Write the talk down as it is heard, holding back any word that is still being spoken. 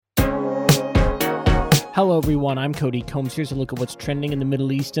Hello everyone, I'm Cody Combs. Here's a look at what's trending in the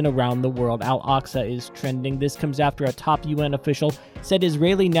Middle East and around the world. Al-Aqsa is trending. This comes after a top UN official said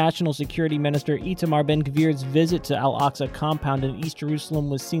Israeli National Security Minister Itamar Ben-Gvir's visit to Al-Aqsa compound in East Jerusalem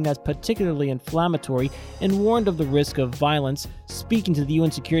was seen as particularly inflammatory and warned of the risk of violence. Speaking to the UN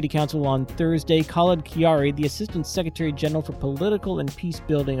Security Council on Thursday, Khaled Khairi, the Assistant Secretary General for Political and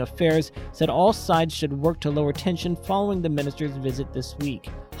Peace-Building Affairs, said all sides should work to lower tension following the minister's visit this week.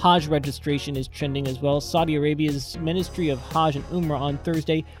 Hajj registration is trending as well. Saudi Arabia's Ministry of Hajj and Umrah on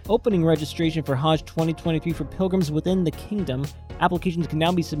Thursday opening registration for Hajj 2023 for pilgrims within the kingdom. Applications can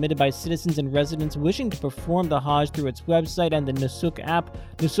now be submitted by citizens and residents wishing to perform the Hajj through its website and the Nusuk app.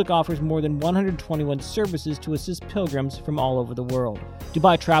 Nusuk offers more than 121 services to assist pilgrims from all over the world.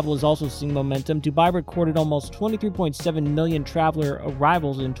 Dubai travel is also seeing momentum. Dubai recorded almost 23.7 million traveler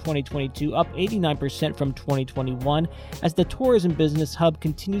arrivals in 2022, up 89% from 2021, as the tourism business hub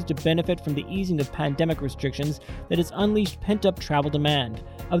continues to benefit from the easing of pandemic restrictions that has unleashed pent-up travel demand.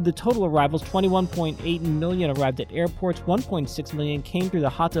 Of the total arrivals, 21.8 million arrived at airports, 1.6 million came through the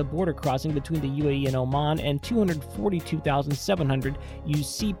Hatta border crossing between the UAE and Oman, and 242,700 used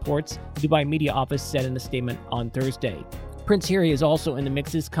seaports, the Dubai media office said in a statement on Thursday. Prince Harry is also in the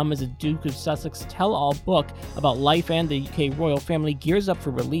mix. This comes as a Duke of Sussex tell-all book about life and the UK royal family gears up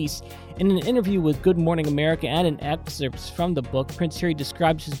for release. In an interview with Good Morning America and in excerpts from the book, Prince Harry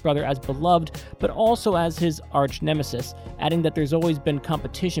describes his brother as beloved, but also as his arch-nemesis, adding that there's always been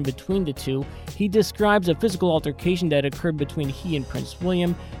competition between the two. He describes a physical altercation that occurred between he and Prince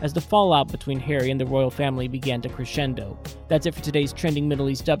William as the fallout between Harry and the royal family began to crescendo. That's it for today's Trending Middle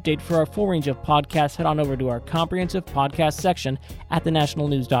East update. For our full range of podcasts, head on over to our comprehensive podcast section at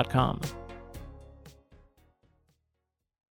thenationalnews.com.